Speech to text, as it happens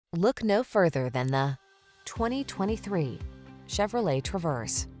Look no further than the 2023 Chevrolet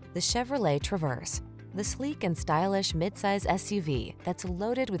Traverse. The Chevrolet Traverse, the sleek and stylish midsize SUV that's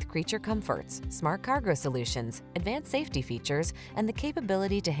loaded with creature comforts, smart cargo solutions, advanced safety features, and the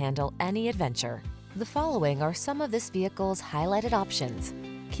capability to handle any adventure. The following are some of this vehicle's highlighted options: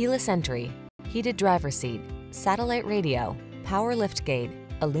 keyless entry, heated driver's seat, satellite radio, power liftgate,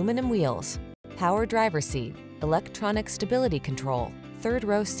 aluminum wheels, power driver's seat, electronic stability control, third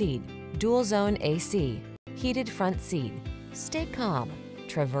row seat, dual zone AC, heated front seat. Stay calm,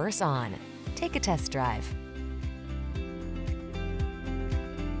 traverse on. Take a test drive.